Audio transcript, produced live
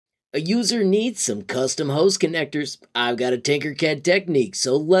A user needs some custom hose connectors. I've got a Tinkercad technique,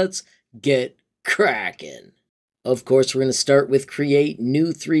 so let's get cracking. Of course, we're going to start with create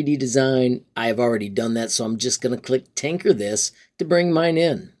new 3D design. I have already done that, so I'm just going to click tinker this to bring mine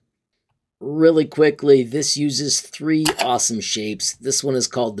in. Really quickly, this uses 3 awesome shapes. This one is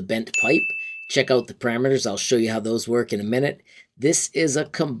called the bent pipe. Check out the parameters. I'll show you how those work in a minute. This is a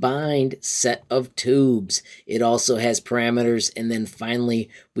combined set of tubes. It also has parameters. And then finally,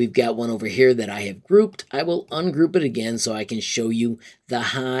 we've got one over here that I have grouped. I will ungroup it again so I can show you the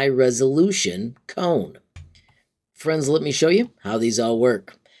high resolution cone. Friends, let me show you how these all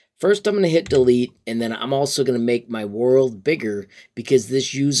work. First, I'm going to hit delete, and then I'm also going to make my world bigger because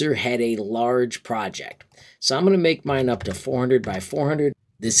this user had a large project. So I'm going to make mine up to 400 by 400.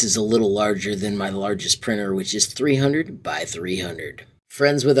 This is a little larger than my largest printer, which is 300 by 300.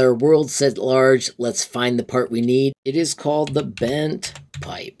 Friends, with our world set large, let's find the part we need. It is called the bent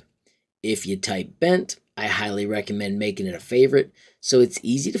pipe. If you type bent, I highly recommend making it a favorite so it's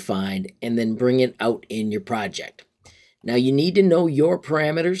easy to find, and then bring it out in your project. Now you need to know your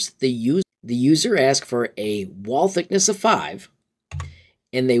parameters. The user asked for a wall thickness of 5,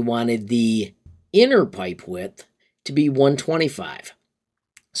 and they wanted the inner pipe width to be 125.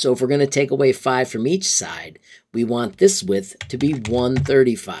 So if we're going to take away 5 from each side, we want this width to be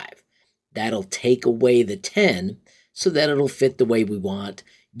 135. That'll take away the 10 so that it'll fit the way we want.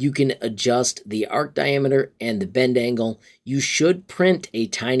 You can adjust the arc diameter and the bend angle. You should print a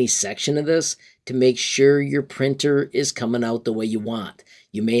tiny section of this to make sure your printer is coming out the way you want.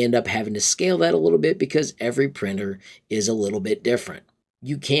 You may end up having to scale that a little bit because every printer is a little bit different.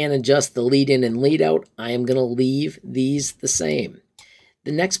 You can adjust the lead in and lead out. I am going to leave these the same.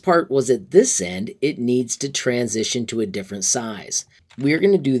 The next part was at this end, it needs to transition to a different size. We're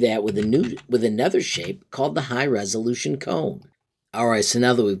going to do that with another shape called the high resolution cone. Alright, so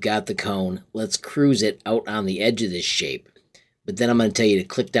now that we've got the cone, let's cruise it out on the edge of this shape. But then I'm going to tell you to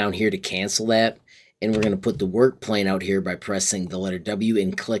click down here to cancel that. And we're going to put the work plane out here by pressing the letter W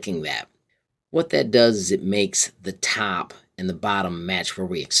and clicking that. What that does is it makes the top and the bottom match where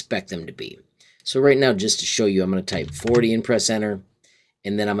we expect them to be. So right now, just to show you, I'm going to type 40 and press enter.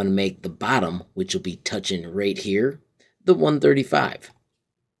 And then I'm going to make the bottom, which will be touching right here, the 135.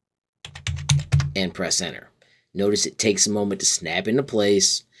 And press enter. Notice it takes a moment to snap into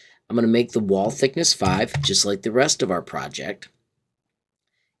place. I'm going to make the wall thickness 5, just like the rest of our project.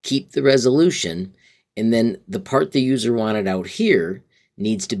 Keep the resolution, and then the part the user wanted out here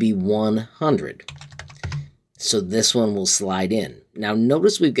needs to be 100. So this one will slide in. Now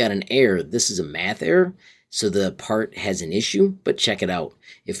notice we've got an error. This is a math error, so the part has an issue, but check it out.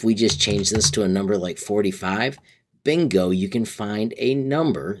 If we just change this to a number like 45, bingo, you can find a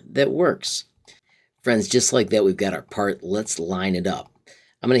number that works. Friends, just like that, we've got our part. Let's line it up.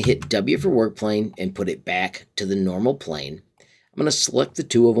 I'm going to hit W for work plane and put it back to the normal plane. I'm going to select the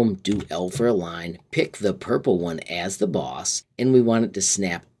 2 of them, do L for align, pick the purple one as the boss, and we want it to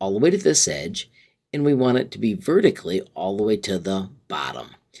snap all the way to this edge, and we want it to be vertically all the way to the bottom.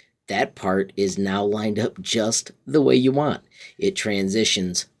 That part is now lined up just the way you want. It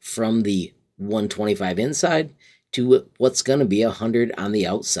transitions from the 125 inside to what's going to be 100 on the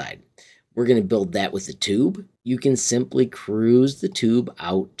outside. We're going to build that with the tube. You can simply cruise the tube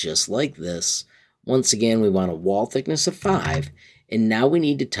out just like this. Once again, we want a wall thickness of 5, and now we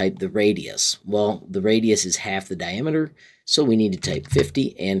need to type the radius. Well, the radius is half the diameter, so we need to type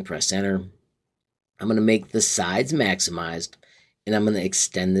 50 and press enter. I'm going to make the sides maximized, and I'm going to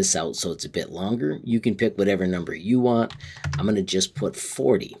extend this out so it's a bit longer. You can pick whatever number you want. I'm going to just put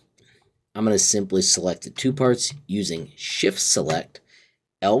 40. I'm going to simply select the 2 parts using Shift Select,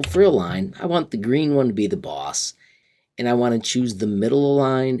 L for align. I want the green one to be the boss, and I want to choose the middle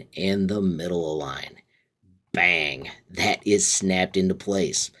align and the middle align. Bang! That is snapped into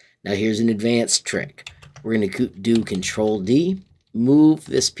place. Now here's an advanced trick. We're going to do Control D, move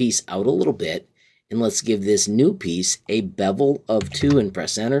this piece out a little bit, and let's give this new piece a bevel of 2 and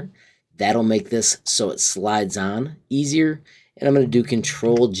press enter. That'll make this so it slides on easier, and I'm going to do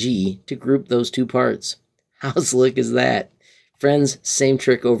Control G to group those 2 parts. How slick is that? Friends, same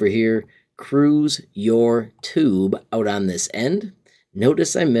trick over here. Cruise your tube out on this end.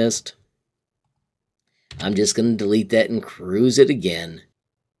 Notice I missed. I'm just going to delete that and cruise it again.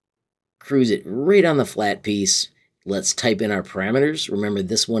 Cruise it right on the flat piece. Let's type in our parameters. Remember,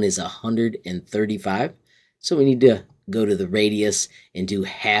 this one is 135. So we need to go to the radius and do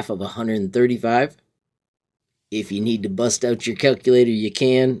half of 135. If you need to bust out your calculator, you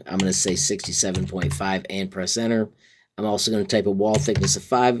can. I'm going to say 67.5 and press enter. I'm also going to type a wall thickness of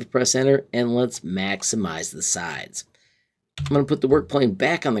 5 and press enter, and let's maximize the sides. I'm going to put the work plane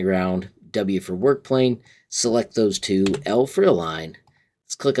back on the ground, W for work plane, select those two, L for align.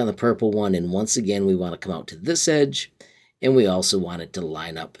 Let's click on the purple one, and once again we want to come out to this edge, and we also want it to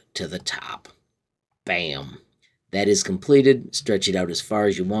line up to the top. Bam! That is completed. Stretch it out as far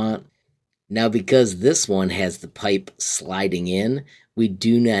as you want. Now, because this one has the pipe sliding in, we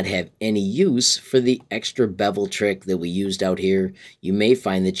do not have any use for the extra bevel trick that we used out here. You may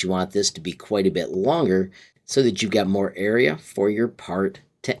find that you want this to be quite a bit longer so that you've got more area for your part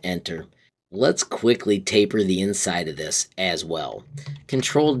to enter. Let's quickly taper the inside of this as well.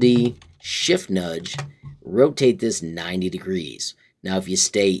 Control D, Shift nudge, rotate this 90 degrees. Now, if you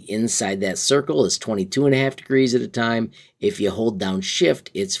stay inside that circle, it's 22.5 degrees at a time. If you hold down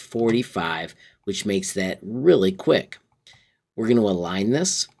Shift, it's 45, which makes that really quick. We're going to align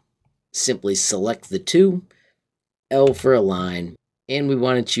this. Simply select the two, L for align, and we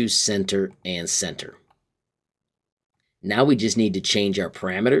want to choose center and center. Now we just need to change our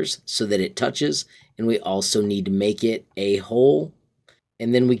parameters so that it touches, and we also need to make it a hole.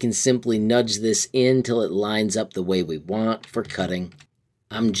 And then we can simply nudge this in till it lines up the way we want for cutting.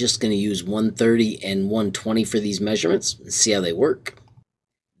 I'm just going to use 130 and 120 for these measurements and see how they work.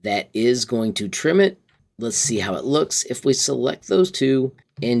 That is going to trim it. Let's see how it looks if we select those two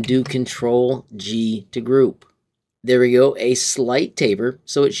and do Control G to group. There we go, a slight taper,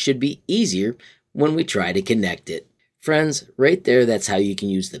 so it should be easier when we try to connect it. Friends, right there, that's how you can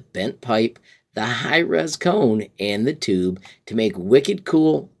use the bent pipe, the high-res cone, and the tube to make wicked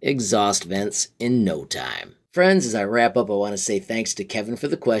cool exhaust vents in no time. Friends, as I wrap up, I want to say thanks to Kevin for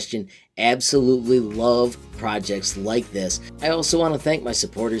the question. Absolutely love projects like this. I also want to thank my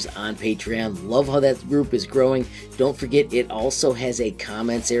supporters on Patreon. Love how that group is growing. Don't forget, it also has a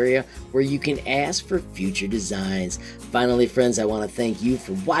comments area where you can ask for future designs. Finally, friends, I want to thank you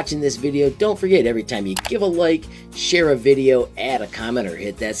for watching this video. Don't forget, every time you give a like, share a video, add a comment, or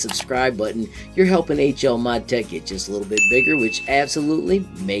hit that subscribe button, you're helping HLModTech get just a little bit bigger, which absolutely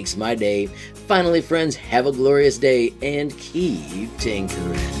makes my day. Finally, friends, have a glorious day and keep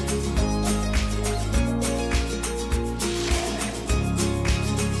tinkering.